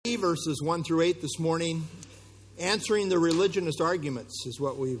verses 1 through 8 this morning. Answering the religionist arguments is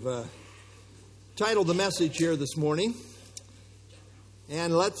what we've titled the message here this morning.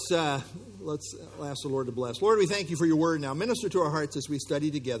 And let's ask the Lord to bless. Lord, we thank you for your word now. Minister to our hearts as we study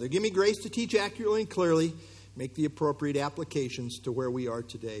together. Give me grace to teach accurately and clearly. Make the appropriate applications to where we are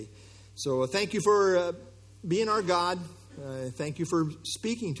today. So thank you for being our God. Thank you for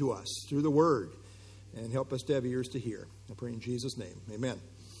speaking to us through the word. And help us to have ears to hear. I pray in Jesus' name. Amen.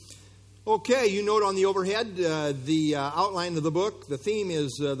 Okay, you note on the overhead the outline of the book. The theme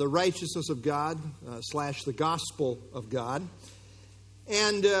is the righteousness of God / the gospel of God.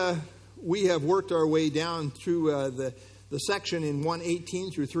 And we have worked our way down through the section in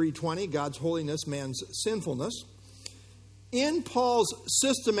 1:18 through 3:20, God's holiness, man's sinfulness. In Paul's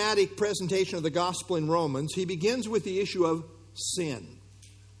systematic presentation of the gospel in Romans, he begins with the issue of sin,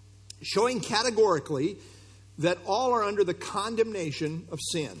 showing categorically that all are under the condemnation of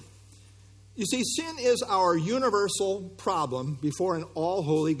sin. You see, sin is our universal problem before an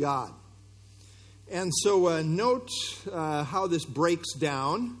all-holy God. And so note how this breaks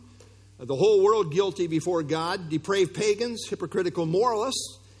down. The whole world guilty before God, depraved pagans, hypocritical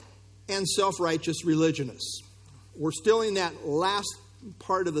moralists, and self-righteous religionists. We're still in that last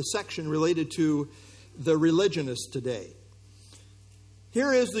part of the section related to the religionists today.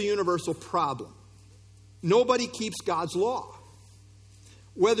 Here is the universal problem. Nobody keeps God's law.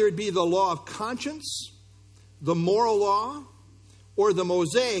 Whether it be the law of conscience, the moral law, or the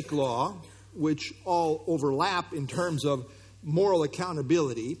Mosaic law, which all overlap in terms of moral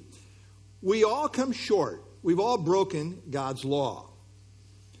accountability, we all come short. We've all broken God's law.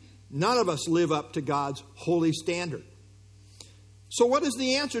 None of us live up to God's holy standard. So what is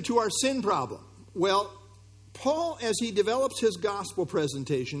the answer to our sin problem? Well, Paul, as he develops his gospel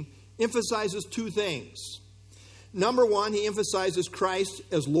presentation, emphasizes two things. Number one, he emphasizes Christ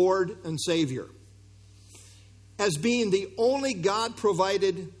as Lord and Savior, as being the only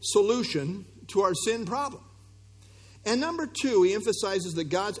God-provided solution to our sin problem. And number two, he emphasizes that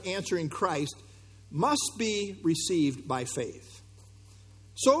God's answer in Christ must be received by faith.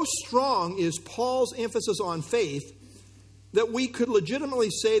 So strong is Paul's emphasis on faith that we could legitimately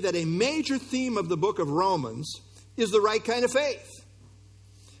say that a major theme of the book of Romans is the right kind of faith.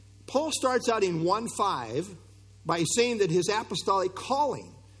 Paul starts out in 1:5 by saying that his apostolic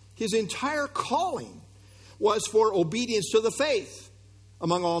calling, his entire calling, was for obedience to the faith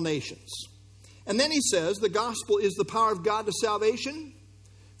among all nations. And then he says the gospel is the power of God to salvation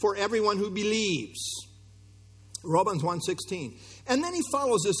for everyone who believes. Romans 1:16. And then he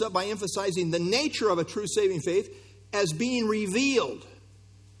follows this up by emphasizing the nature of a true saving faith as being revealed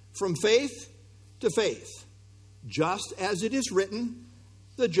from faith to faith. Just as it is written,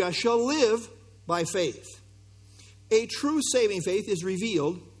 the just shall live by faith. A true saving faith is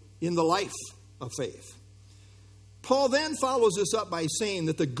revealed in the life of faith. Paul then follows this up by saying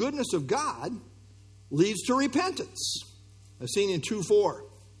that the goodness of God leads to repentance, as seen in 2:4.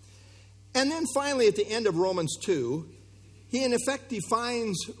 And then finally at the end of Romans 2, he in effect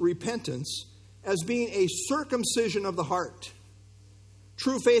defines repentance as being a circumcision of the heart.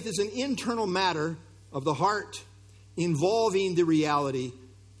 True faith is an internal matter of the heart involving the reality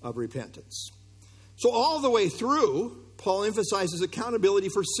of repentance. So all the way through, Paul emphasizes accountability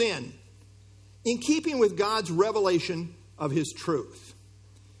for sin in keeping with God's revelation of his truth.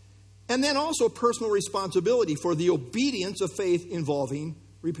 And then also personal responsibility for the obedience of faith involving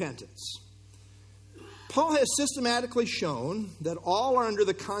repentance. Paul has systematically shown that all are under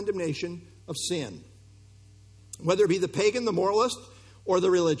the condemnation of sin, whether it be the pagan, the moralist, or the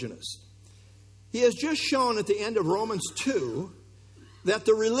religionist. He has just shown at the end of Romans 2 that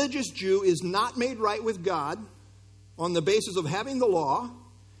the religious Jew is not made right with God on the basis of having the law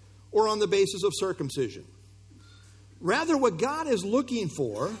or on the basis of circumcision. Rather, what God is looking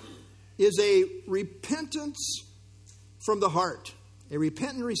for is a repentance from the heart, a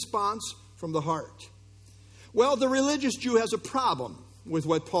repentant response from the heart. Well, the religious Jew has a problem with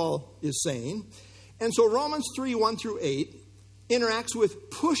what Paul is saying. And so Romans 3:1 through 8 interacts with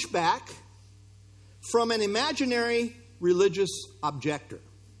pushback from an imaginary religious objector.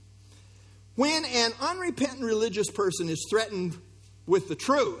 When an unrepentant religious person is threatened with the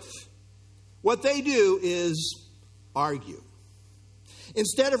truth, what they do is argue.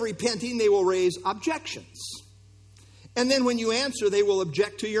 Instead of repenting, they will raise objections. And then when you answer, they will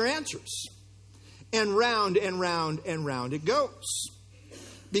object to your answers. And round and round and round it goes.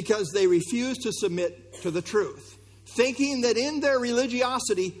 Because they refuse to submit to the truth, thinking that in their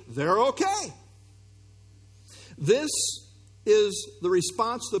religiosity, they're okay. This is the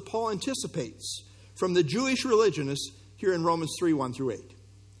response that Paul anticipates from the Jewish religionists here in Romans 3:1 through 8.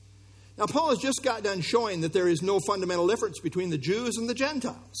 Now, Paul has just got done showing that there is no fundamental difference between the Jews and the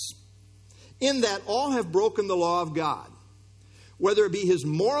Gentiles, in that all have broken the law of God, whether it be his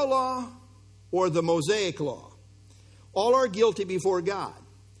moral law or the Mosaic law. All are guilty before God.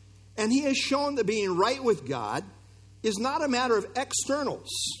 And he has shown that being right with God is not a matter of externals,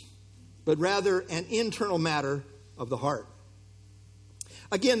 but rather an internal matter of the heart.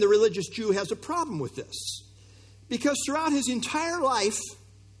 Again, the religious Jew has a problem with this, because throughout his entire life,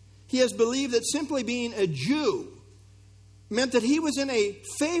 he has believed that simply being a Jew meant that he was in a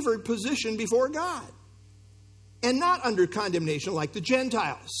favored position before God and not under condemnation like the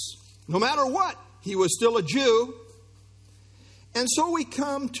Gentiles. No matter what, he was still a Jew. And so we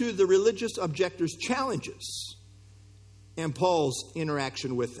come to the religious objectors' challenges and Paul's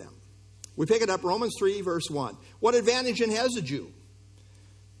interaction with them. We pick it up, Romans 3, verse 1. What advantage then has a Jew?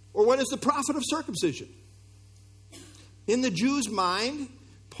 Or what is the profit of circumcision? In the Jew's mind,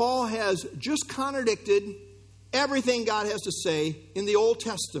 Paul has just contradicted everything God has to say in the Old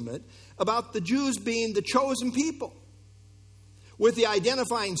Testament about the Jews being the chosen people with the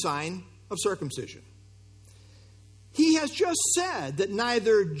identifying sign of circumcision. He has just said that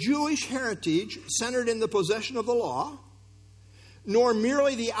neither Jewish heritage centered in the possession of the law, nor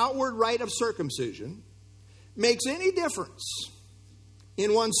merely the outward rite of circumcision, makes any difference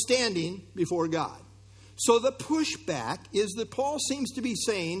in one's standing before God. So the pushback is that Paul seems to be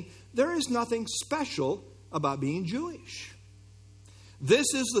saying there is nothing special about being Jewish.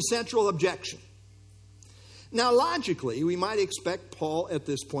 This is the central objection. Now, logically, we might expect Paul at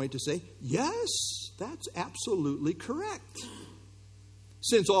this point to say, yes, that's absolutely correct.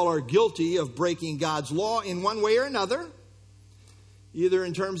 Since all are guilty of breaking God's law in one way or another, either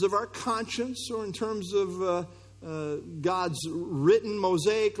in terms of our conscience or in terms of God's written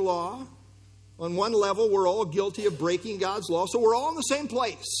Mosaic law, on one level, we're all guilty of breaking God's law, so we're all in the same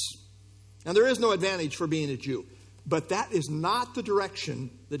place. And there is no advantage for being a Jew. But that is not the direction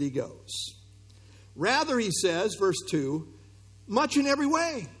that he goes. Rather, he says, verse 2, much in every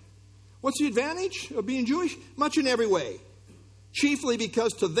way. What's the advantage of being Jewish? Much in every way. Chiefly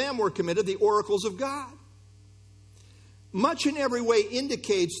because to them were committed the oracles of God. Much in every way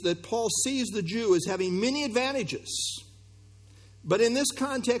indicates that Paul sees the Jew as having many advantages. But in this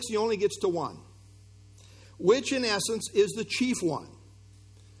context, he only gets to one, which in essence is the chief one.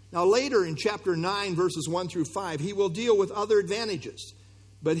 Now later in chapter 9, verses 1 through 5, he will deal with other advantages.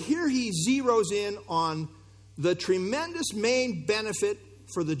 But here he zeroes in on the tremendous main benefit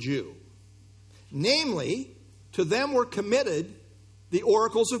for the Jew. Namely, to them were committed the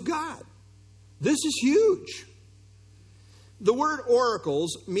oracles of God. This is huge. The word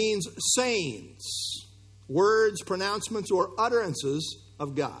oracles means sayings, words, pronouncements, or utterances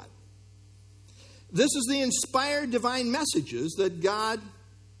of God. This is the inspired divine messages that God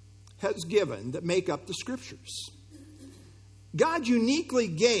has given that make up the Scriptures. God uniquely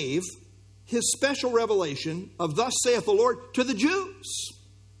gave his special revelation of thus saith the Lord to the Jews.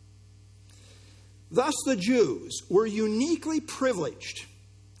 Thus the Jews were uniquely privileged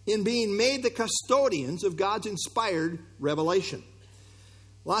in being made the custodians of God's inspired revelation.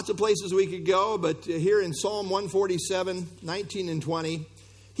 Lots of places we could go, but here in Psalm 147, 19 and 20,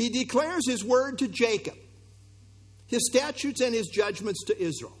 he declares his word to Jacob, his statutes and his judgments to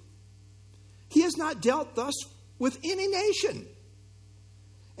Israel. He has not dealt thus with any nation.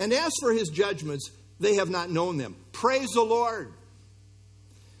 And as for his judgments, they have not known them. Praise the Lord.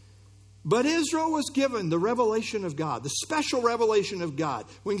 But Israel was given the revelation of God, the special revelation of God.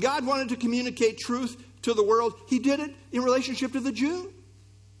 When God wanted to communicate truth to the world, he did it in relationship to the Jew.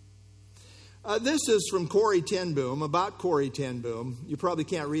 This is from Corrie ten Boom, about Corrie ten Boom. You probably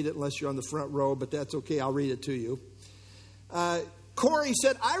can't read it unless you're on the front row, but that's okay. I'll read it to you. Corrie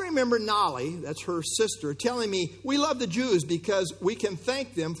said, I remember Nolly, that's her sister, telling me, we love the Jews because we can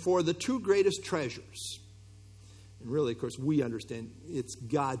thank them for the two greatest treasures. And really, of course, we understand it's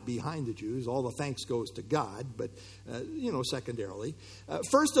God behind the Jews. All the thanks goes to God, but, secondarily.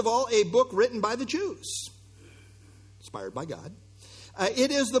 First of all, a book written by the Jews, inspired by God.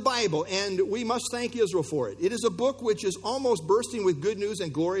 It is the Bible, and we must thank Israel for it. It is a book which is almost bursting with good news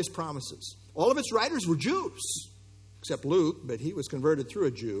and glorious promises. All of its writers were Jews, except Luke, but he was converted through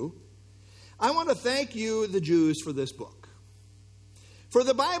a Jew. I want to thank you, the Jews, for this book. For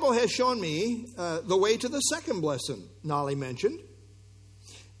the Bible has shown me the way to the second blessing Nolly mentioned.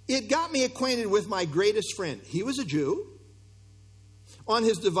 It got me acquainted with my greatest friend. He was a Jew. On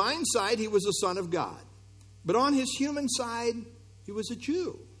his divine side, he was the Son of God. But on his human side, he was a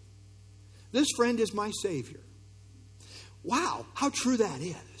Jew. This friend is my Savior. Wow, how true that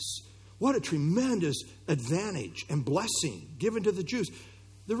is. What a tremendous advantage and blessing given to the Jews.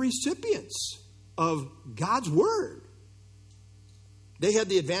 the recipients of God's Word. They had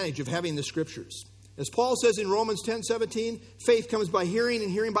the advantage of having the Scriptures. As Paul says in Romans 10:17, faith comes by hearing,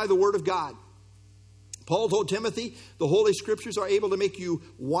 and hearing by the Word of God. Paul told Timothy, the Holy Scriptures are able to make you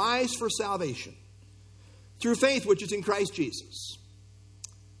wise for salvation through faith which is in Christ Jesus.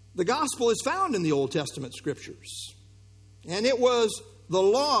 The gospel is found in the Old Testament Scriptures. And it was the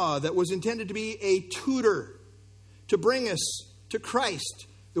law that was intended to be a tutor to bring us to Christ,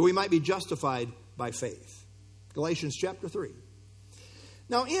 that we might be justified by faith. Galatians chapter 3.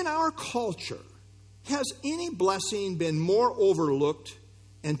 Now, in our culture, has any blessing been more overlooked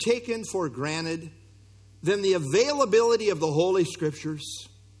and taken for granted than the availability of the Holy Scriptures?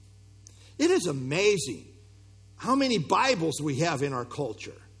 It is amazing how many Bibles we have in our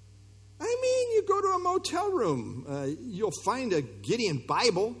culture. I mean, you go to a motel room, you'll find a Gideon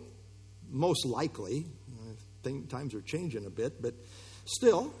Bible, most likely. I think times are changing a bit, but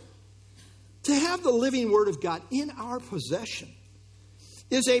still. To have the living Word of God in our possession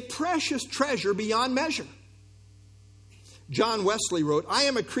is a precious treasure beyond measure. John Wesley wrote, I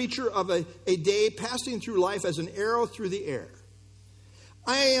am a creature of a day passing through life as an arrow through the air.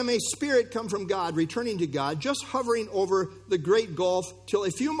 I am a spirit come from God, returning to God, just hovering over the great gulf till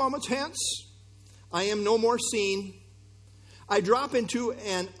a few moments hence, I am no more seen. I drop into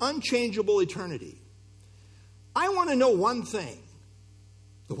an unchangeable eternity. I want to know one thing,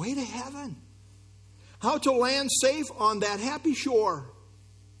 the way to heaven, how to land safe on that happy shore.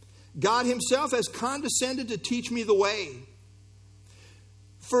 God himself has condescended to teach me the way.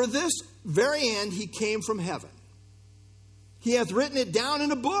 For this very end he came from heaven. He hath written it down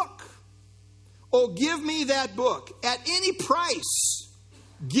in a book. Oh, give me that book. At any price,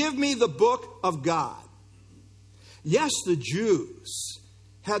 give me the book of God. Yes, the Jews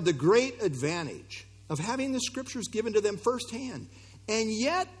had the great advantage of having the Scriptures given to them firsthand. And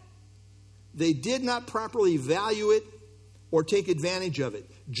yet, they did not properly value it or take advantage of it.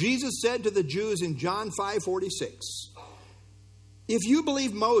 Jesus said to the Jews in John 5:46, if you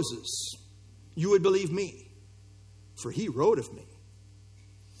believe Moses, you would believe me, for he wrote of me.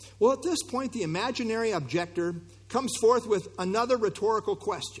 Well, at this point, the imaginary objector comes forth with another rhetorical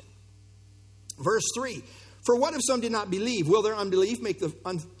question. Verse 3, for what if some did not believe? Will their unbelief make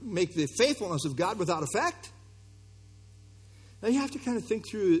the faithfulness of God without effect? Now, you have to kind of think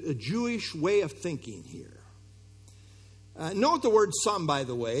through a Jewish way of thinking here. Note the word some, by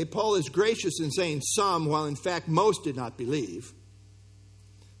the way. Paul is gracious in saying some, while in fact most did not believe.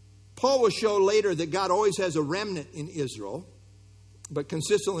 Paul will show later that God always has a remnant in Israel, but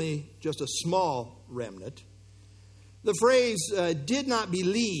consistently just a small remnant. The phrase did not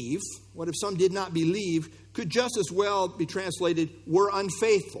believe, what if some did not believe, could just as well be translated were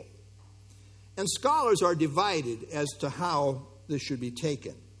unfaithful. And scholars are divided as to how this should be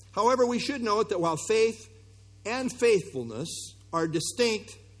taken. However, we should note that while faith and faithfulness are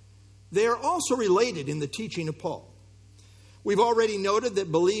distinct, they are also related in the teaching of Paul. We've already noted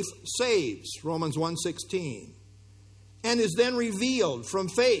that belief saves, Romans 1:16, and is then revealed from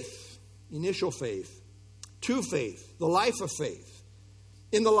faith, initial faith, to faith, the life of faith,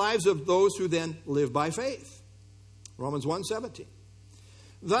 in the lives of those who then live by faith, Romans 1:17.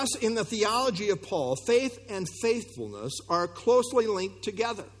 Thus, in the theology of Paul, faith and faithfulness are closely linked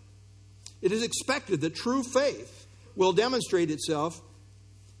together. It is expected that true faith will demonstrate itself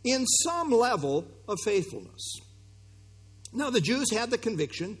in some level of faithfulness. Now, the Jews had the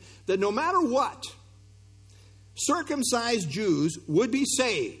conviction that no matter what, circumcised Jews would be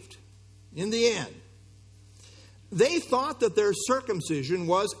saved in the end. They thought that their circumcision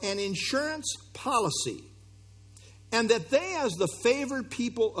was an insurance policy, and that they, as the favored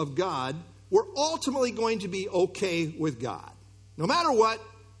people of God, were ultimately going to be okay with God. No matter what,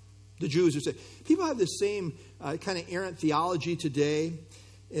 the Jews are saying. People have the same kind of errant theology today.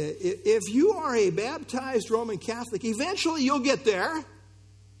 If you are a baptized Roman Catholic, eventually you'll get there.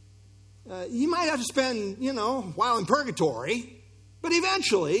 You might have to spend, a while in purgatory. But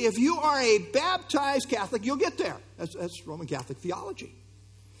eventually, if you are a baptized Catholic, you'll get there. That's Roman Catholic theology.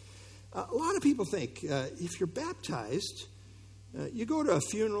 A lot of people think if you're baptized, you go to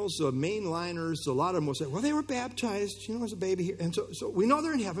funerals, mainliners, a lot of them will say, well, they were baptized, as a baby here. And so we know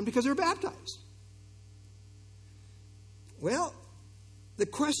they're in heaven because they're baptized. Well, the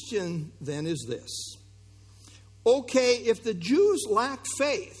question then is this. Okay, if the Jews lack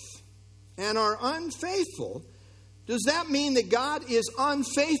faith and are unfaithful, does that mean that God is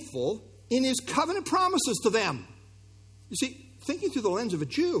unfaithful in his covenant promises to them? You see, thinking through the lens of a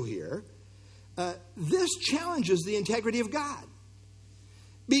Jew here, this challenges the integrity of God.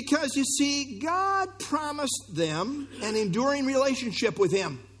 Because, you see, God promised them an enduring relationship with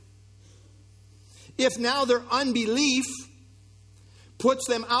Him. If now their unbelief puts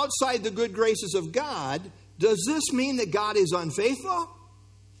them outside the good graces of God, does this mean that God is unfaithful?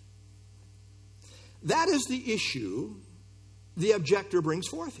 That is the issue the objector brings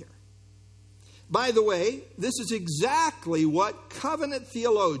forth here. By the way, this is exactly what covenant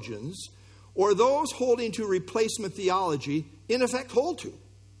theologians, or those holding to replacement theology, in effect hold to.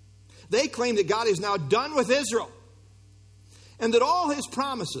 They claim that God is now done with Israel, and that all His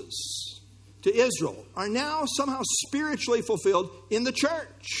promises to Israel are now somehow spiritually fulfilled in the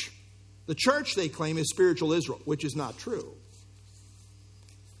church. The church, they claim, is spiritual Israel, which is not true.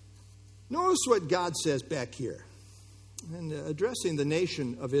 Notice what God says back here, and addressing the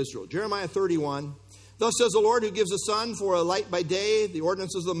nation of Israel. Jeremiah 31, "Thus says the Lord, who gives the sun for a light by day, the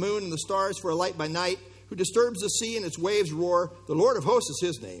ordinances of the moon and the stars for a light by night, who disturbs the sea and its waves roar. The Lord of hosts is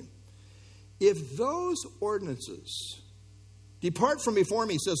His name. If those ordinances depart from before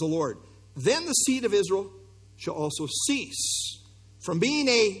me, says the Lord, then the seed of Israel shall also cease from being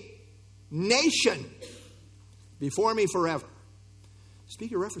a nation before me forever."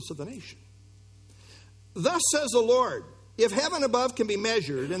 Speak in reference to the nation. "Thus says the Lord, if heaven above can be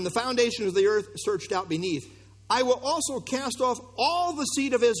measured and the foundation of the earth searched out beneath, I will also cast off all the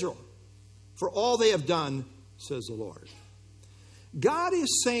seed of Israel for all they have done, says the Lord." God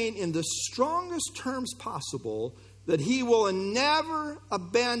is saying in the strongest terms possible that He will never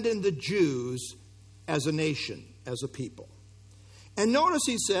abandon the Jews as a nation, as a people. And notice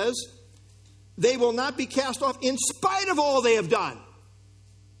He says, they will not be cast off in spite of all they have done.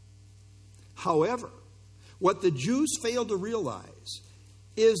 However, what the Jews fail to realize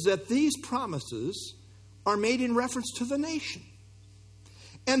is that these promises are made in reference to the nation,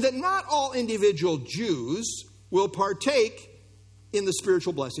 and that not all individual Jews will partake in the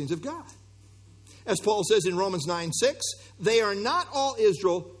spiritual blessings of God. As Paul says in Romans 9:6, they are not all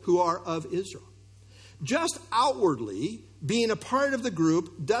Israel who are of Israel. Just outwardly being a part of the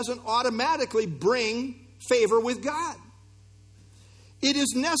group doesn't automatically bring favor with God. It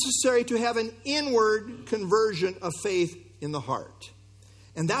is necessary to have an inward conversion of faith in the heart.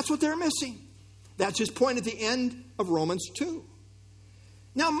 And that's what they're missing. That's his point at the end of Romans 2.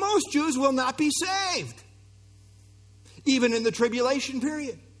 Now, most Jews will not be saved, even in the tribulation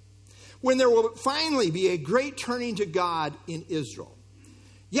period, when there will finally be a great turning to God in Israel.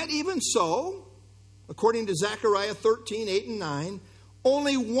 Yet even so, according to Zechariah 13:8 and 9,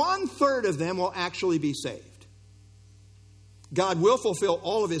 only 1/3 of them will actually be saved. God will fulfill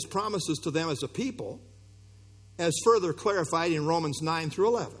all of His promises to them as a people, as further clarified in Romans 9 through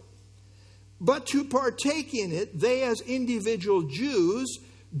 11. But to partake in it, they as individual Jews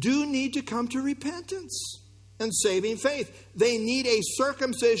do need to come to repentance and saving faith. They need a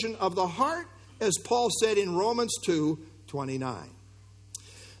circumcision of the heart, as Paul said in Romans 2:29.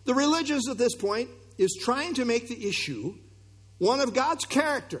 The religious at this point is trying to make the issue one of God's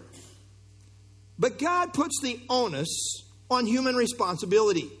character. But God puts the onus on human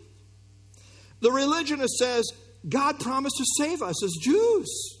responsibility. The religionist says God promised to save us as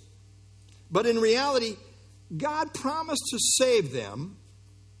Jews. But in reality, God promised to save them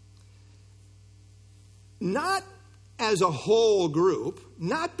not as a whole group,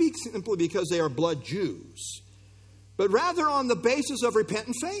 not simply because they are blood Jews, but rather on the basis of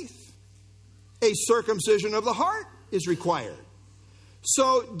repentant faith. A circumcision of the heart is required.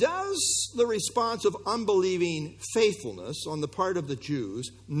 So does the response of unbelieving faithfulness on the part of the Jews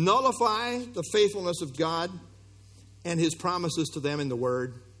nullify the faithfulness of God and His promises to them in the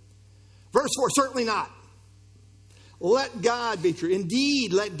Word? Verse 4, certainly not. Let God be true.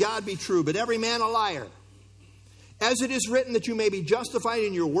 Indeed, let God be true, but every man a liar. As it is written, that you may be justified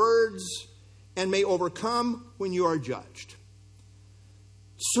in your words and may overcome when you are judged.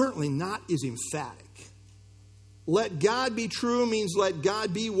 Certainly not is emphatic. Let God be true means let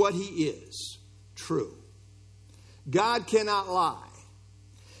God be what He is, true. God cannot lie.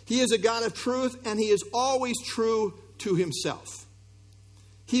 He is a God of truth, and He is always true to Himself.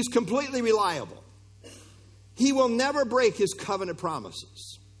 He's completely reliable. He will never break His covenant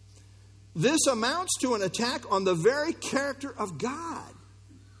promises. This amounts to an attack on the very character of God.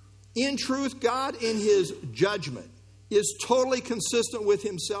 In truth, God in His judgment is totally consistent with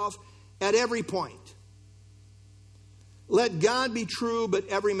Himself at every point. Let God be true, but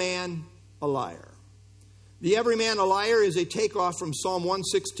every man a liar. The every man a liar is a takeoff from Psalm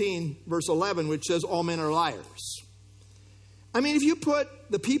 116, verse 11, which says all men are liars. I mean, if you put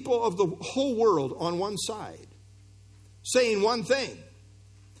the people of the whole world on one side, saying one thing,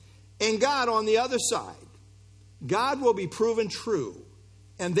 and God on the other side, God will be proven true,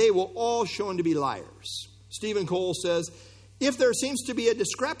 and they will all shown to be liars. Stephen Cole says, if there seems to be a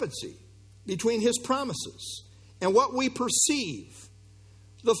discrepancy between his promises and what we perceive,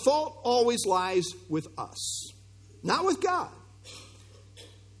 the fault always lies with us, not with God.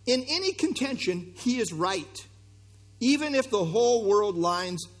 In any contention, he is right, even if the whole world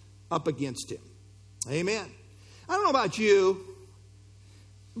lines up against him. Amen. I don't know about you,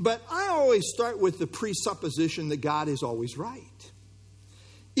 but I always start with the presupposition that God is always right.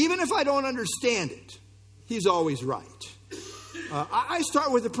 Even if I don't understand it, he's always right. I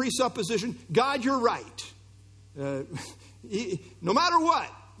start with the presupposition, God, you're right. No matter what,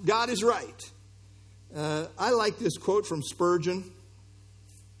 God is right. I like this quote from Spurgeon.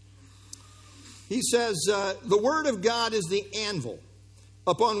 He says, the word of God is the anvil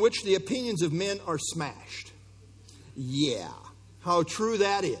upon which the opinions of men are smashed. Yeah, how true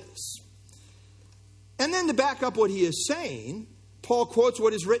that is. And then to back up what he is saying, Paul quotes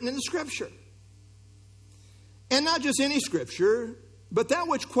what is written in the Scripture. And not just any Scripture, but that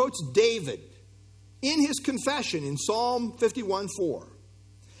which quotes David in his confession in Psalm 51:4,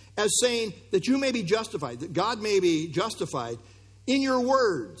 as saying that you may be justified, that God may be justified in your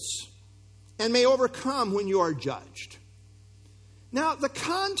words and may overcome when you are judged. Now, the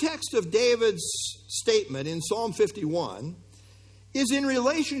context of David's statement in Psalm 51 is in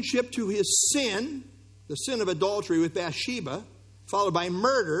relationship to his sin, the sin of adultery with Bathsheba, followed by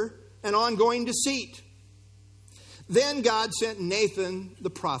murder and ongoing deceit. Then God sent Nathan the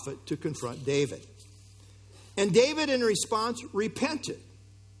prophet to confront David. And David, in response, repented,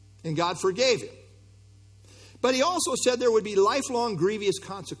 and God forgave him. But he also said there would be lifelong grievous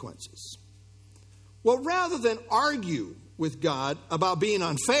consequences. Well, rather than argue with God about being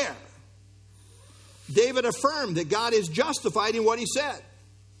unfair, David affirmed that God is justified in what he said.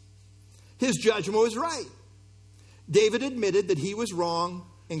 His judgment was right. David admitted that he was wrong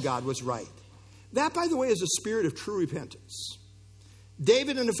and God was right. That, by the way, is a spirit of true repentance.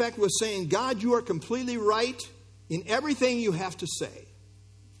 David, in effect, was saying, God, you are completely right in everything you have to say.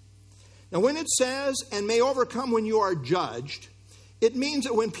 Now, when it says, and may overcome when you are judged, it means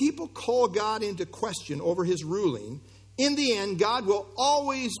that when people call God into question over his ruling, in the end, God will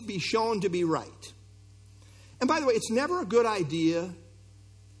always be shown to be right. And by the way, it's never a good idea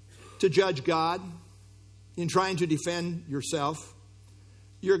to judge God in trying to defend yourself.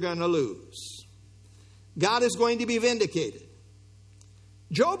 You're going to lose. God is going to be vindicated.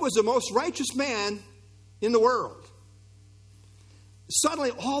 Job was the most righteous man in the world.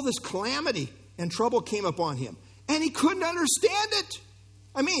 Suddenly, all this calamity and trouble came upon him, and he couldn't understand it.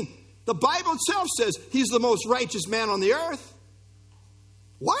 I mean, the Bible itself says he's the most righteous man on the earth.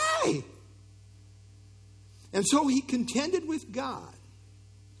 Why? And so he contended with God,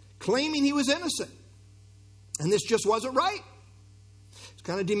 claiming he was innocent. And this just wasn't right. He's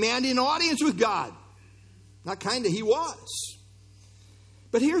kind of demanding an audience with God. Not kind of, he was.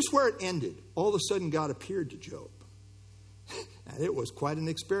 But here's where it ended. All of a sudden, God appeared to Job. And it was quite an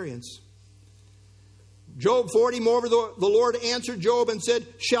experience. Job 40, moreover, the Lord answered Job and said,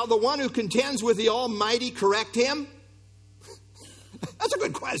 shall the one who contends with the Almighty correct him? That's a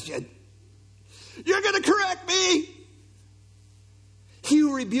good question. You're going to correct me? He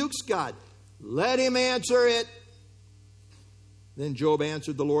who rebukes God, let him answer it. Then Job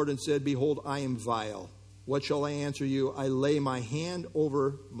answered the Lord and said, behold, I am vile. What shall I answer you? I lay my hand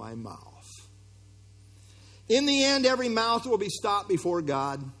over my mouth. In the end, every mouth will be stopped before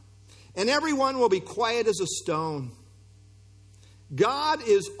God, and everyone will be quiet as a stone. God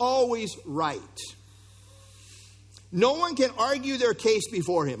is always right. No one can argue their case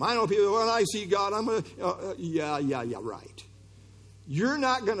before him. I know people, when I see God, I'm going to, yeah, right. You're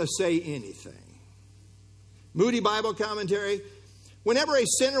not going to say anything. Moody Bible Commentary, whenever a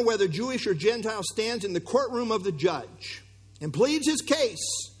sinner, whether Jewish or Gentile, stands in the courtroom of the judge and pleads his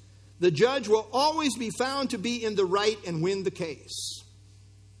case, the judge will always be found to be in the right and win the case.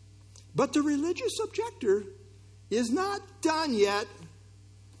 But the religious objector is not done yet,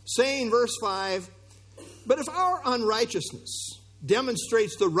 saying, verse 5, but if our unrighteousness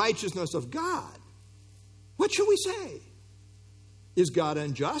demonstrates the righteousness of God, what shall we say? Is God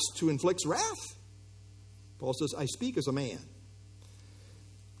unjust who inflicts wrath? Paul says, I speak as a man.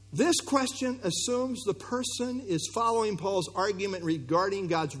 This question assumes the person is following Paul's argument regarding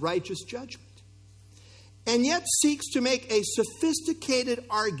God's righteous judgment, and yet seeks to make a sophisticated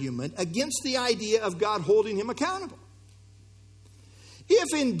argument against the idea of God holding him accountable.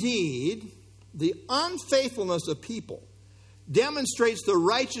 If indeed the unfaithfulness of people demonstrates the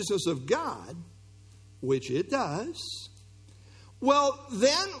righteousness of God, which it does, well,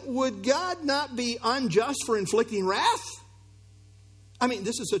 then would God not be unjust for inflicting wrath? I mean,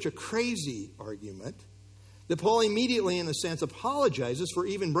 this is such a crazy argument that Paul immediately, in a sense, apologizes for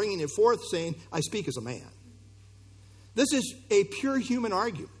even bringing it forth, saying, I speak as a man. This is a pure human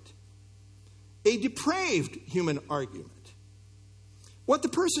argument, a depraved human argument. What the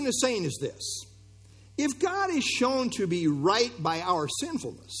person is saying is this: if God is shown to be right by our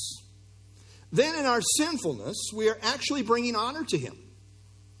sinfulness, then in our sinfulness we are actually bringing honor to him.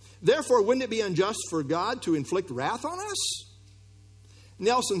 Therefore, wouldn't it be unjust for God to inflict wrath on us?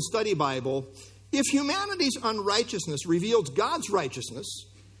 Nelson's Study Bible: if humanity's unrighteousness reveals God's righteousness,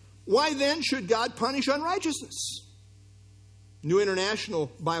 why then should God punish unrighteousness? New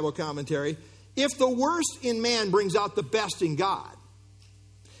International Bible Commentary: if the worst in man brings out the best in God,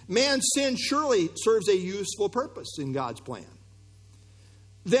 man's sin surely serves a useful purpose in God's plan.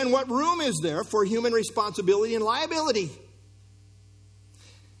 Then what room is there for human responsibility and liability?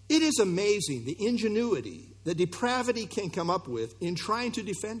 It is amazing the ingenuity that depravity can come up with in trying to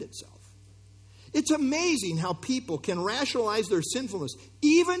defend itself. It's amazing how people can rationalize their sinfulness,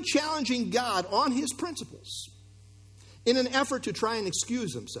 even challenging God on his principles, in an effort to try and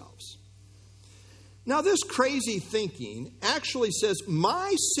excuse themselves. Now, this crazy thinking actually says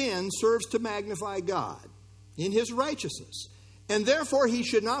my sin serves to magnify God in his righteousness, and therefore he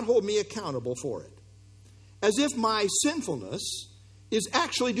should not hold me accountable for it, as if my sinfulness is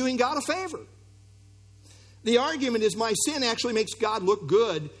actually doing God a favor. The argument is my sin actually makes God look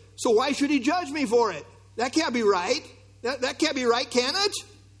good, so why should he judge me for it? That can't be right. That can't be right, can it?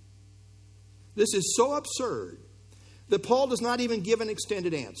 This is so absurd that Paul does not even give an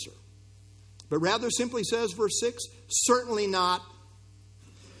extended answer, but rather simply says, verse 6, certainly not.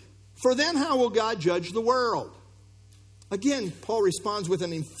 For then how will God judge the world? Again, Paul responds with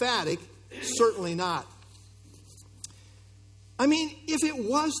an emphatic, certainly not. I mean, if it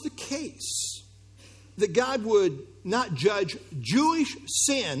was the case that God would not judge Jewish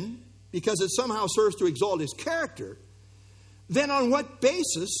sin because it somehow serves to exalt his character, then on what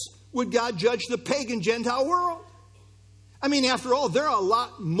basis would God judge the pagan Gentile world? I mean, after all, they're a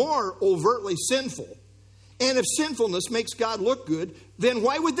lot more overtly sinful. And if sinfulness makes God look good, then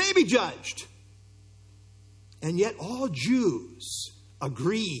why would they be judged? And yet all Jews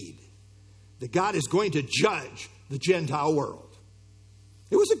agreed that God is going to judge the Gentile world.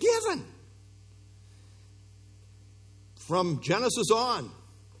 It was a given. From Genesis on,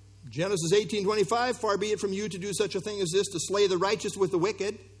 Genesis 18:25, far be it from you to do such a thing as this, to slay the righteous with the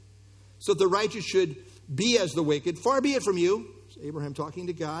wicked, so that the righteous should be as the wicked. Far be it from you, Abraham talking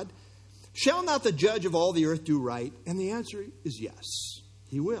to God. Shall not the judge of all the earth do right? And the answer is yes,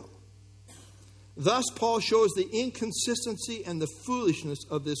 he will. Thus, Paul shows the inconsistency and the foolishness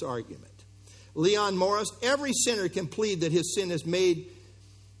of this argument. Leon Morris: every sinner can plead that his sin has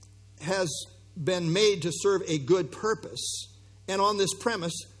been made to serve a good purpose, and on this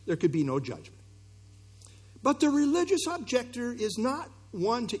premise, there could be no judgment. But the religious objector is not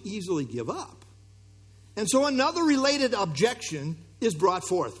one to easily give up. And so another related objection is brought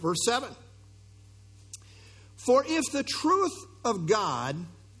forth. Verse 7. For if the truth of God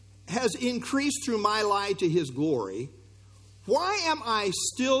has increased through my lie to his glory, why am I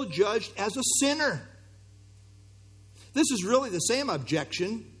still judged as a sinner? This is really the same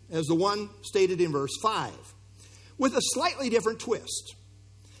objection as the one stated in verse 5, with a slightly different twist.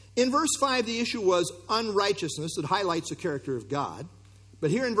 In verse 5, the issue was unrighteousness that highlights the character of God.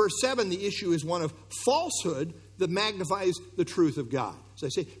 But here in verse 7, the issue is one of falsehood that magnifies the truth of God. So I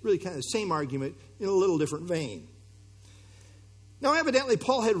say, really kind of the same argument in a little different vein. Now, evidently,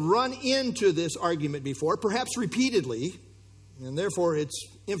 Paul had run into this argument before, perhaps repeatedly, and therefore it's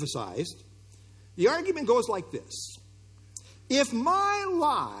emphasized. The argument goes like this: if my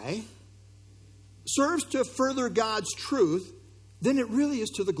lie serves to further God's truth, then it really is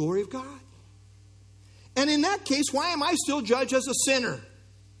to the glory of God. And in that case, why am I still judged as a sinner?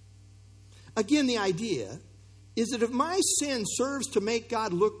 Again, the idea is that if my sin serves to make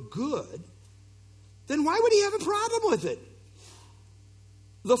God look good, then why would he have a problem with it?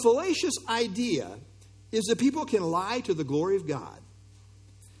 The fallacious idea is that people can lie to the glory of God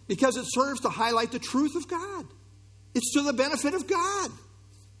because it serves to highlight the truth of God. It's to the benefit of God.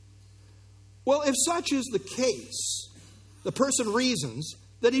 Well, if such is the case, the person reasons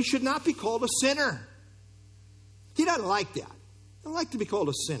that he should not be called a sinner. He doesn't like that. He doesn't like to be called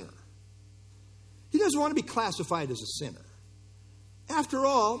a sinner. He doesn't want to be classified as a sinner. After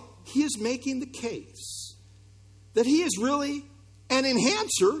all, he is making the case that he is really an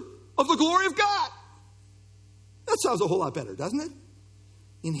enhancer of the glory of God. That sounds a whole lot better, doesn't it?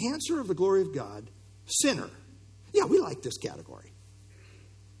 Enhancer of the glory of God, sinner. Yeah, we like this category.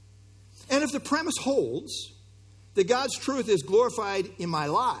 And if the premise holds, that God's truth is glorified in my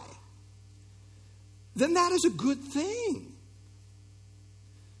lie, then that is a good thing.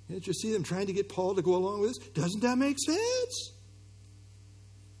 Did you see them trying to get Paul to go along with this? Doesn't that make sense?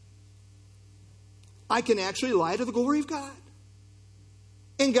 I can actually lie to the glory of God.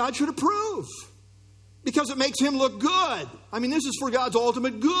 And God should approve. Because it makes him look good. I mean, this is for God's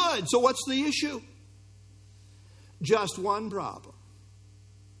ultimate good. So what's the issue? Just one problem.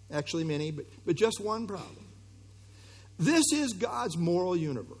 Actually many, but just one problem. This is God's moral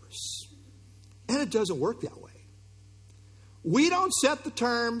universe. And it doesn't work that way. We don't set the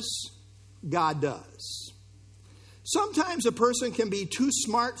terms, God does. Sometimes a person can be too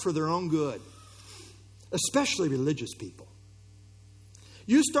smart for their own good, especially religious people.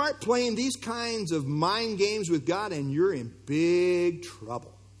 You start playing these kinds of mind games with God and you're in big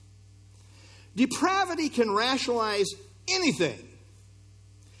trouble. Depravity can rationalize anything,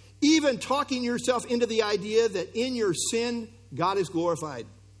 even talking yourself into the idea that in your sin, God is glorified.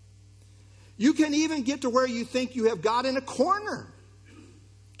 You can even get to where you think you have God in a corner,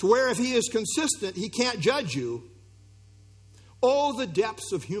 to where if he is consistent, he can't judge you. Oh, the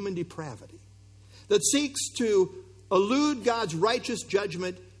depths of human depravity that seeks to elude God's righteous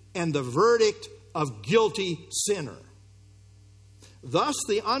judgment and the verdict of guilty sinner. Thus,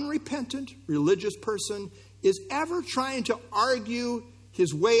 the unrepentant religious person is ever trying to argue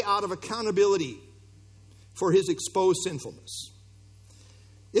his way out of accountability for his exposed sinfulness.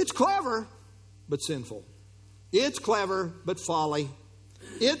 It's clever, but sinful. It's clever, but folly.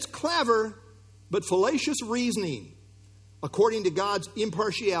 It's clever, but fallacious reasoning, according to God's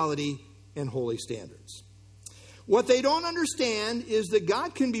impartiality and holy standards. What they don't understand is that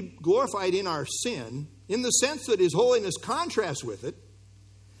God can be glorified in our sin, in the sense that his holiness contrasts with it,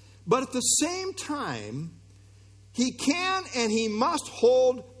 but at the same time, he can and he must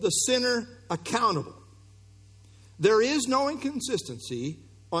hold the sinner accountable. There is no inconsistency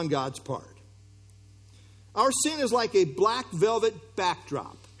on God's part. Our sin is like a black velvet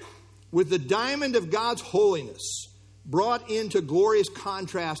backdrop with the diamond of God's holiness brought into glorious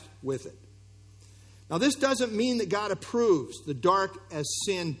contrast with it. Now, this doesn't mean that God approves the dark as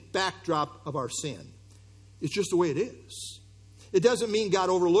sin backdrop of our sin. It's just the way it is. It doesn't mean God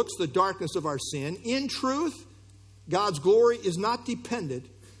overlooks the darkness of our sin. In truth, God's glory is not dependent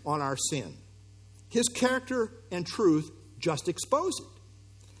on our sin. His character and truth just expose it.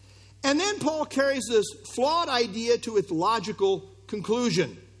 And then Paul carries this flawed idea to its logical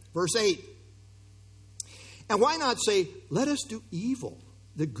conclusion. Verse 8. And why not say, let us do evil,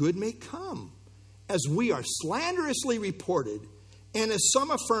 that good may come, as we are slanderously reported, and as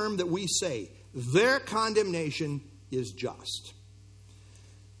some affirm that we say, their condemnation is just.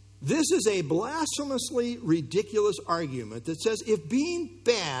 This is a blasphemously ridiculous argument that says if being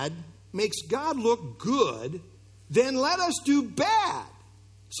bad makes God look good, then let us do bad,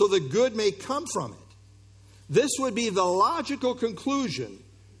 so that good may come from it. This would be the logical conclusion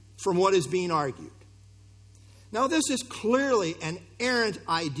from what is being argued. Now, this is clearly an errant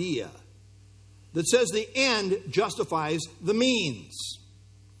idea that says the end justifies the means.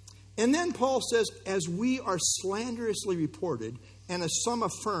 And then Paul says, as we are slanderously reported, and as some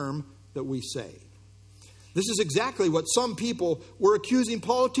affirm that we say. This is exactly what some people were accusing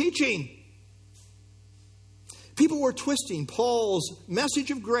Paul of teaching. People were twisting Paul's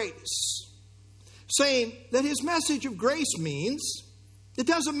message of grace, saying that his message of grace means it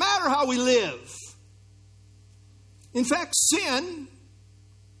doesn't matter how we live. In fact, sin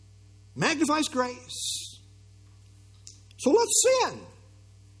magnifies grace. So let's sin,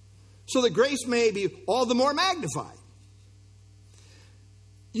 so that grace may be all the more magnified.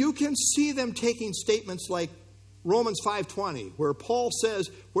 You can see them taking statements like Romans 5:20, where Paul says,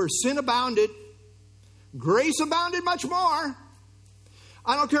 where sin abounded, grace abounded much more.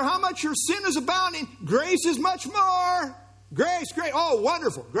 I don't care how much your sin is abounding, grace is much more. Grace, grace. Oh,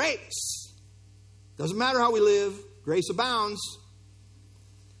 wonderful, grace. Doesn't matter how we live, grace abounds.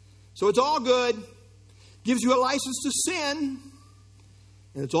 So it's all good. Gives you a license to sin,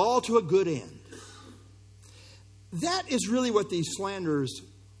 and it's all to a good end. That is really what these slanderers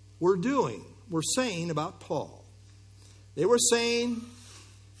were doing, were saying about Paul. They were saying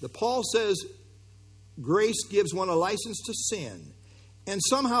that Paul says grace gives one a license to sin, and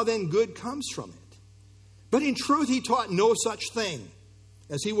somehow then good comes from it. But in truth, he taught no such thing,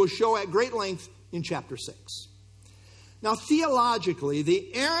 as he will show at great length in chapter 6. Now, theologically,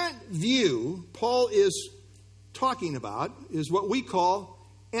 the errant view Paul is talking about is what we call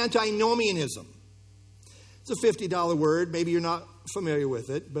antinomianism. It's a $50 word. Maybe you're not familiar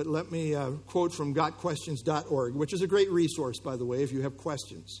with it, but let me quote from gotquestions.org, which is a great resource, by the way, if you have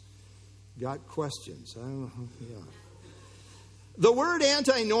questions. got questions. I don't know. Yeah. The word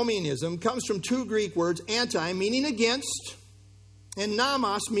antinomianism comes from two Greek words, anti meaning against, and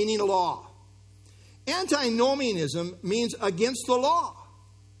nomos meaning law. Antinomianism means against the law.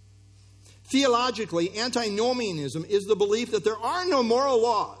 Theologically, antinomianism is the belief that there are no moral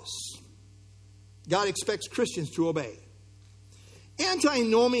laws God expects Christians to obey.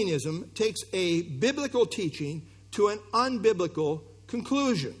 Antinomianism takes a biblical teaching to an unbiblical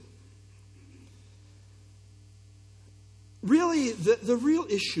conclusion. Really, the real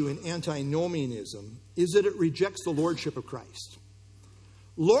issue in antinomianism is that it rejects the lordship of Christ.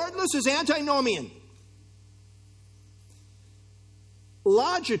 Lordless is antinomian.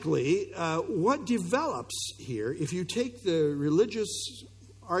 Logically, what develops here, if you take the religious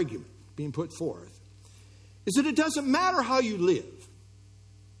argument being put forth, is that it doesn't matter how you live,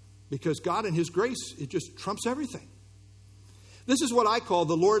 because God in His grace, it just trumps everything. This is what I call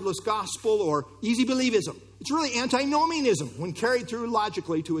the Lordless gospel or easy believism. It's really antinomianism when carried through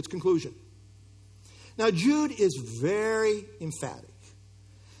logically to its conclusion. Now, Jude is very emphatic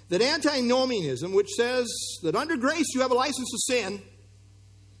that antinomianism, which says that under grace you have a license to sin,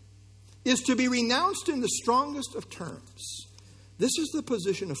 is to be renounced in the strongest of terms. This is the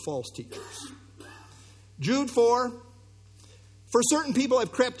position of false teachers. Jude 4, for certain people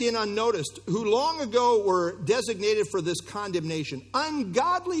have crept in unnoticed, who long ago were designated for this condemnation.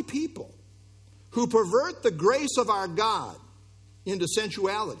 Ungodly people who pervert the grace of our God into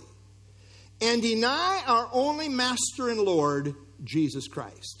sensuality and deny our only Master and Lord, Jesus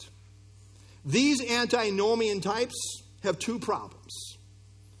Christ. These antinomian types have two problems.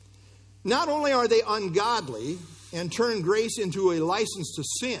 Not only are they ungodly and turn grace into a license to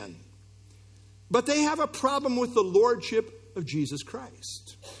sin, but they have a problem with the lordship of Jesus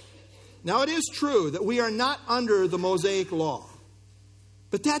Christ. Now, it is true that we are not under the Mosaic law,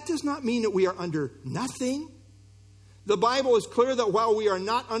 but that does not mean that we are under nothing. The Bible is clear that while we are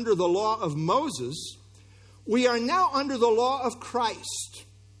not under the law of Moses, we are now under the law of Christ,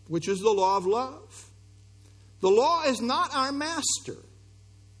 which is the law of love. The law is not our master,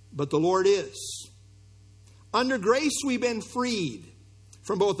 but the Lord is. Under grace, we've been freed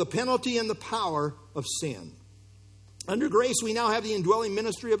from both the penalty and the power of sin. Under grace, we now have the indwelling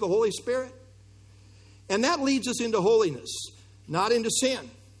ministry of the Holy Spirit. And that leads us into holiness, not into sin.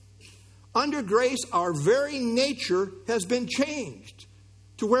 Under grace, our very nature has been changed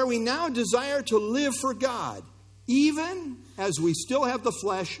to where we now desire to live for God, even as we still have the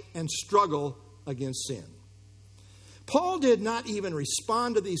flesh and struggle against sin. Paul did not even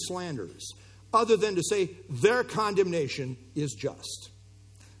respond to these slanderers other than to say their condemnation is just.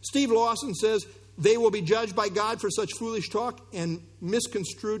 Steve Lawson says they will be judged by God for such foolish talk and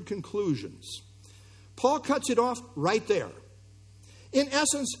misconstrued conclusions. Paul cuts it off right there. In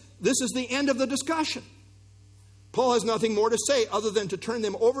essence, this is the end of the discussion. Paul has nothing more to say other than to turn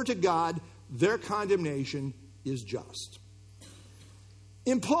them over to God. Their condemnation is just.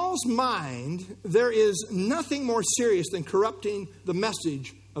 In Paul's mind, there is nothing more serious than corrupting the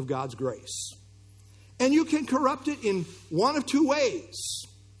message of God's grace. And you can corrupt it in one of two ways.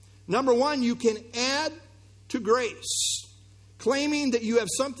 Number one, you can add to grace, claiming that you have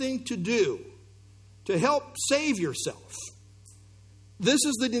something to do to help save yourself. This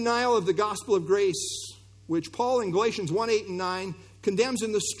is the denial of the gospel of grace, which Paul in Galatians 1:8 and 9 condemns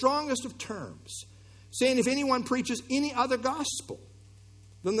in the strongest of terms, saying if anyone preaches any other gospel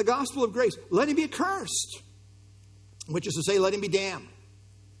than the gospel of grace, let him be accursed, which is to say, let him be damned.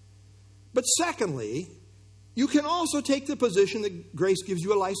 But secondly, you can also take the position that grace gives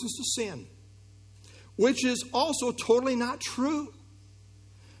you a license to sin, which is also totally not true.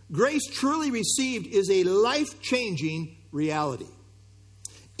 Grace truly received is a life-changing reality.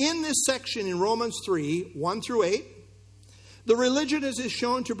 In this section in Romans 3, 1 through 8, the religionist is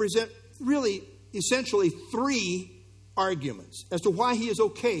shown to present really essentially three arguments as to why he is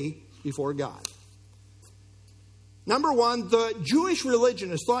okay before God. Number one, the Jewish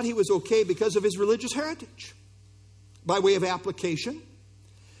religionist thought he was okay because of his religious heritage. By way of application,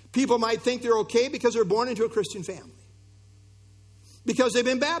 people might think they're okay because they're born into a Christian family, because they've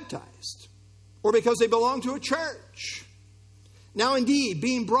been baptized, or because they belong to a church. Now, indeed,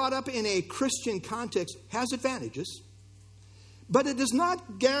 being brought up in a Christian context has advantages, but it does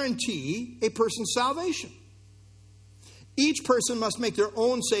not guarantee a person's salvation. Each person must make their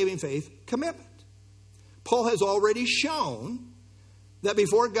own saving faith commitment. Paul has already shown that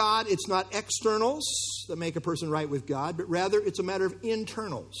before God, it's not externals that make a person right with God, but rather it's a matter of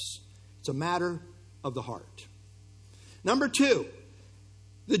internals. It's a matter of the heart. Number two,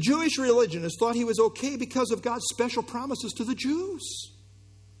 the Jewish religionist thought he was okay because of God's special promises to the Jews.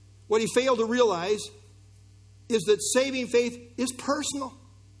 What he failed to realize is that saving faith is personal.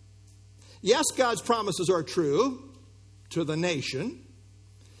 Yes, God's promises are true to the nation,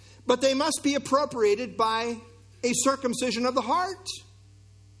 but they must be appropriated by a circumcision of the heart.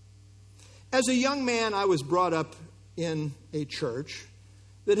 As a young man, I was brought up in a church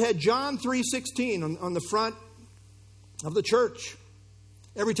that had John 3:16 on the front of the church.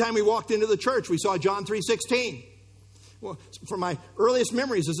 Every time we walked into the church, we saw John 3:16. Well, from my earliest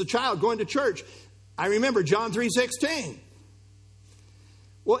memories as a child going to church, I remember John 3:16.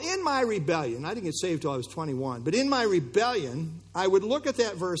 Well, in my rebellion, I didn't get saved till I was 21, but in my rebellion, I would look at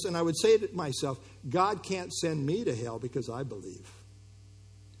that verse and I would say to myself, God can't send me to hell because I believe.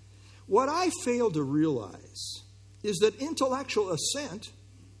 What I failed to realize is that intellectual assent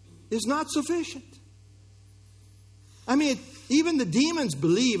is not sufficient. I mean, even the demons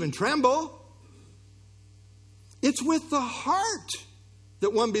believe and tremble. It's with the heart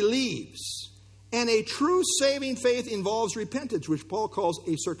that one believes. And a true saving faith involves repentance, which Paul calls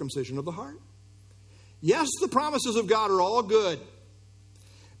a circumcision of the heart. Yes, the promises of God are all good.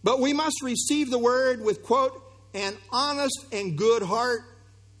 But we must receive the word with, quote, an honest and good heart,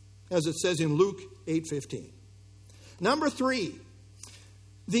 as it says in Luke 8:15. Number 3,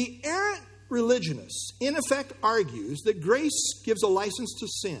 the errant religionist, in effect, argues that grace gives a license to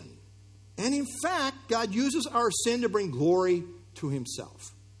sin. And in fact, God uses our sin to bring glory to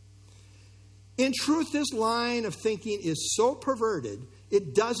himself. In truth, this line of thinking is so perverted,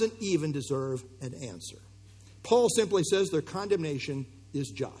 it doesn't even deserve an answer. Paul simply says their condemnation is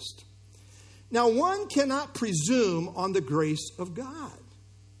just. Now, one cannot presume on the grace of God.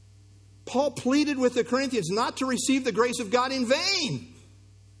 Paul pleaded with the Corinthians not to receive the grace of God in vain.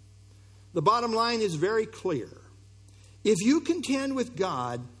 The bottom line is very clear. If you contend with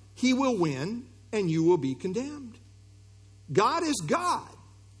God, he will win and you will be condemned. God is God.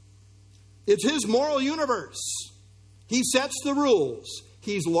 It's his moral universe. He sets the rules.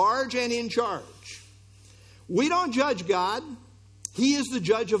 He's large and in charge. We don't judge God. He is the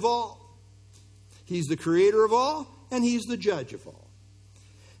judge of all. He's the creator of all, and he's the judge of all.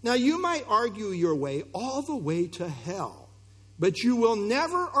 Now, you might argue your way all the way to hell, but you will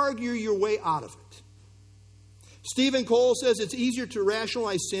never argue your way out of it. Stephen Cole says it's easier to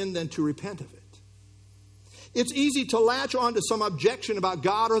rationalize sin than to repent of it. It's easy to latch onto some objection about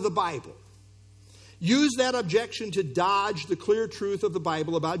God or the Bible. Use that objection to dodge the clear truth of the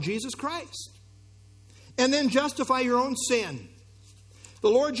Bible about Jesus Christ. And then justify your own sin. The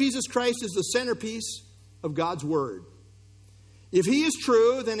Lord Jesus Christ is the centerpiece of God's Word. If he is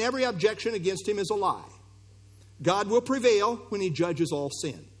true, then every objection against him is a lie. God will prevail when he judges all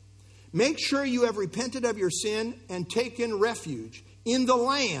sin. Make sure you have repented of your sin and taken refuge in the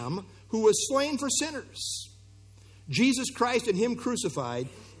Lamb who was slain for sinners. Jesus Christ and him crucified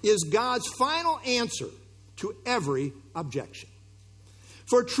is God's final answer to every objection.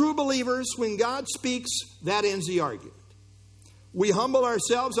 For true believers, when God speaks, that ends the argument. We humble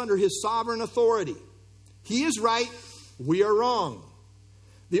ourselves under his sovereign authority. He is right, we are wrong.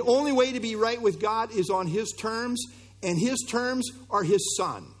 The only way to be right with God is on his terms, and his terms are his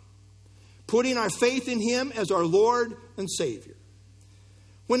Son. Putting our faith in him as our Lord and Savior.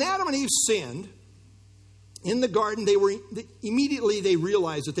 When Adam and Eve sinned in the garden, immediately they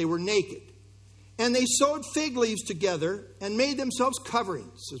realized that they were naked. And they sewed fig leaves together and made themselves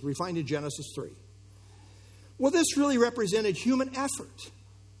coverings, as we find in Genesis 3. Well, this really represented human effort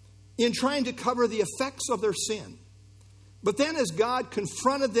in trying to cover the effects of their sin. But then as God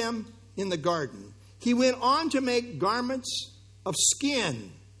confronted them in the garden, he went on to make garments of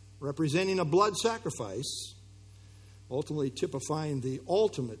skin, representing a blood sacrifice, ultimately typifying the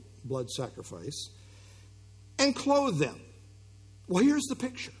ultimate blood sacrifice, and clothe them. Well, here's the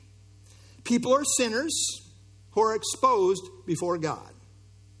picture. People are sinners who are exposed before God.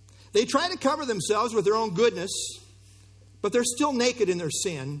 They try to cover themselves with their own goodness, but they're still naked in their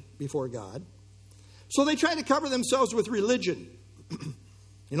sin before God. So they try to cover themselves with religion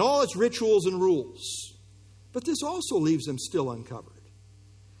in all its rituals and rules. But this also leaves them still uncovered.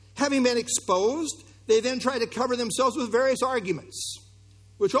 Having been exposed, they then try to cover themselves with various arguments,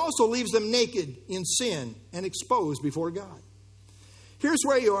 which also leaves them naked in sin and exposed before God. Here's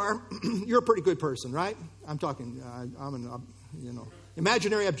where you are. You're a pretty good person, right? I'm talking, I'm an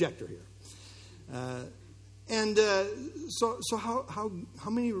imaginary objector here. So how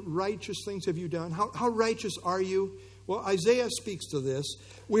many righteous things have you done? How righteous are you? Well, Isaiah speaks to this.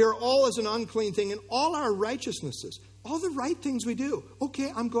 We are all as an unclean thing in all our righteousnesses. All the right things we do.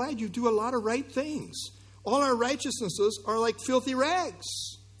 Okay, I'm glad you do a lot of right things. All our righteousnesses are like filthy rags.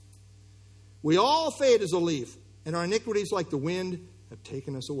 We all fade as a leaf, and our iniquities like the wind have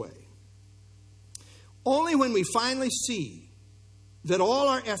taken us away. Only when we finally see that all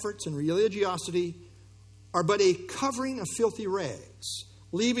our efforts and religiosity are but a covering of filthy rags,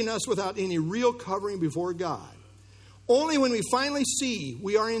 leaving us without any real covering before God. Only when we finally see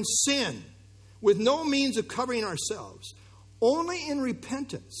we are in sin with no means of covering ourselves. Only in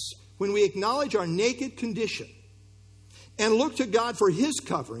repentance, when we acknowledge our naked condition and look to God for His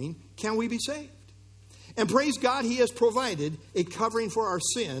covering, can we be saved. And praise God, He has provided a covering for our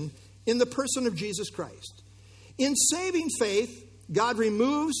sin in the person of Jesus Christ. In saving faith, God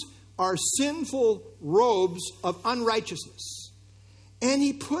removes our sinful robes of unrighteousness, and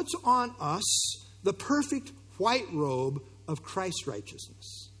He puts on us the perfect white robe of Christ's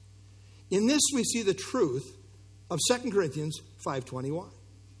righteousness. In this we see the truth of 2 Corinthians 5:21.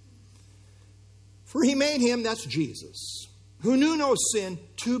 For He made Him, that's Jesus, who knew no sin,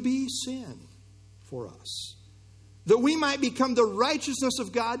 to be sin for us, that we might become the righteousness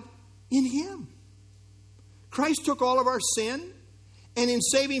of God in Him. Christ took all of our sin, and in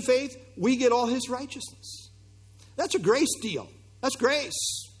saving faith, we get all His righteousness. That's a grace deal. That's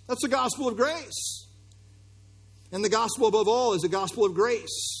grace. That's the gospel of grace. And the gospel above all is the gospel of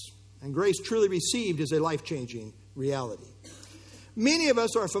grace. And grace truly received is a life-changing reality. Many of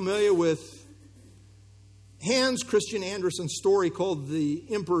us are familiar with Hans Christian Andersen's story called The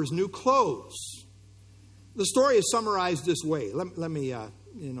Emperor's New Clothes. The story is summarized this way. Let me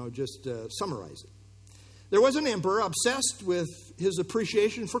just summarize it. There was an emperor obsessed with his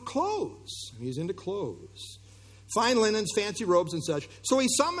appreciation for clothes. He's into clothes. Fine linens, fancy robes, and such. So he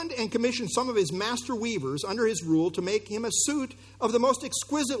summoned and commissioned some of his master weavers under his rule to make him a suit of the most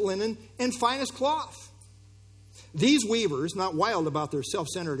exquisite linen and finest cloth. These weavers, not wild about their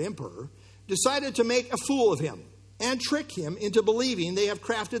self-centered emperor, decided to make a fool of him and trick him into believing they have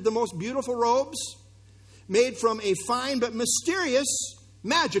crafted the most beautiful robes made from a fine but mysterious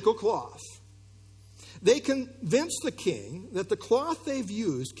magical cloth. They convinced the king that the cloth they've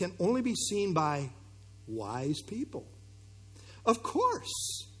used can only be seen by wise people. Of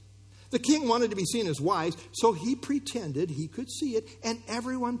course, the king wanted to be seen as wise, so he pretended he could see it, and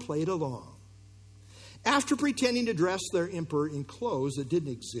everyone played along. After pretending to dress their emperor in clothes that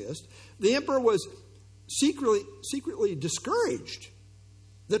didn't exist, the emperor was secretly discouraged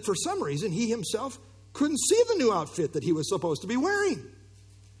that for some reason he himself couldn't see the new outfit that he was supposed to be wearing,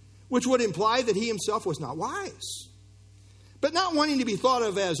 which would imply that he himself was not wise. But not wanting to be thought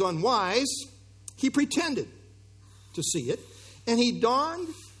of as unwise, he pretended to see it, and he donned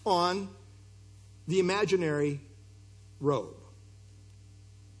on the imaginary robe.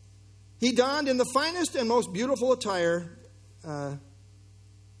 He donned in the finest and most beautiful attire,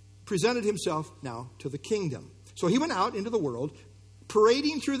 presented himself now to the kingdom. So he went out into the world,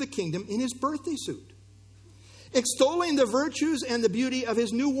 parading through the kingdom in his birthday suit, extolling the virtues and the beauty of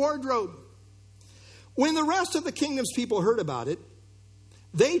his new wardrobe. When the rest of the kingdom's people heard about it,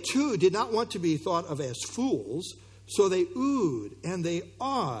 they too did not want to be thought of as fools, so they oohed and they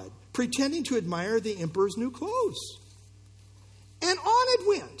awed, pretending to admire the emperor's new clothes. And on it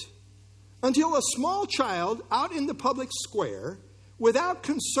went, until a small child out in the public square, without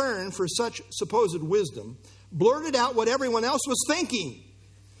concern for such supposed wisdom, blurted out what everyone else was thinking.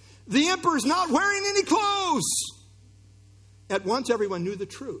 The emperor's not wearing any clothes. At once everyone knew the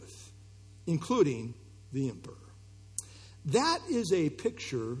truth, including the emperor. That is a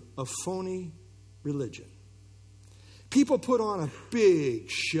picture of phony religion. People put on a big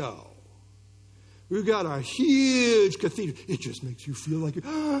show. We've got a huge cathedral. It just makes you feel like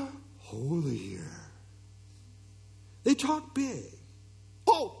you're holy here. They talk big.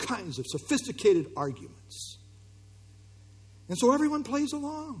 All kinds of sophisticated arguments. And so everyone plays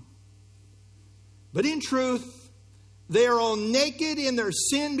along. But in truth, they are all naked in their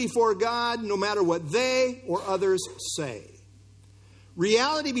sin before God, no matter what they or others say.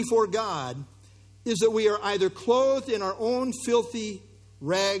 Reality before God is that we are either clothed in our own filthy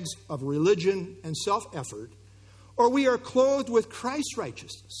rags of religion and self-effort, or we are clothed with Christ's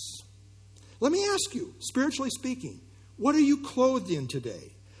righteousness. Let me ask you, spiritually speaking, what are you clothed in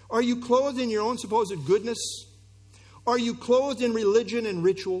today? Are you clothed in your own supposed goodness? Are you clothed in religion and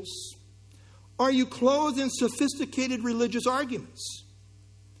rituals? Are you clothed in sophisticated religious arguments?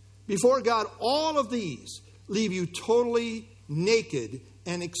 Before God, all of these leave you totally naked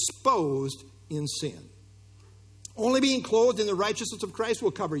and exposed in sin. Only being clothed in the righteousness of Christ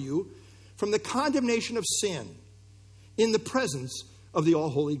will cover you from the condemnation of sin in the presence of the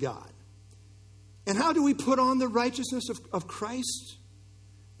all-holy God. And how do we put on the righteousness of Christ?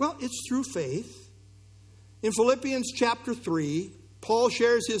 Well, it's through faith. In Philippians chapter 3, Paul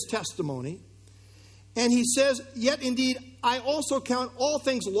shares his testimony. And he says, "Yet indeed I also count all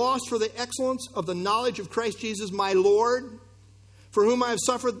things lost for the excellence of the knowledge of Christ Jesus my Lord, for whom I have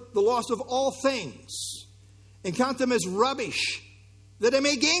suffered the loss of all things, and count them as rubbish, that I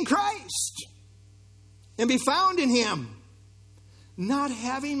may gain Christ and be found in him, not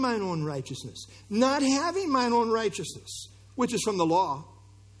having mine own righteousness, which is from the law,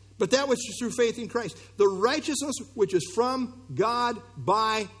 but that which is through faith in Christ, the righteousness which is from God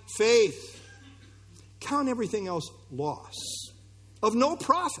by faith. Count everything else loss, of no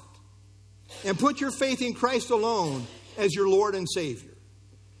profit, and put your faith in Christ alone as your Lord and Savior.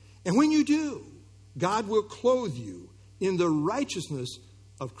 And when you do, God will clothe you in the righteousness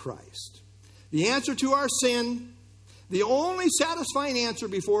of Christ. The answer to our sin, the only satisfying answer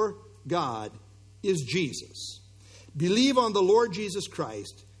before God, is Jesus. Believe on the Lord Jesus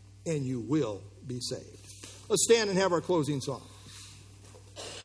Christ, and you will be saved. Let's stand and have our closing song.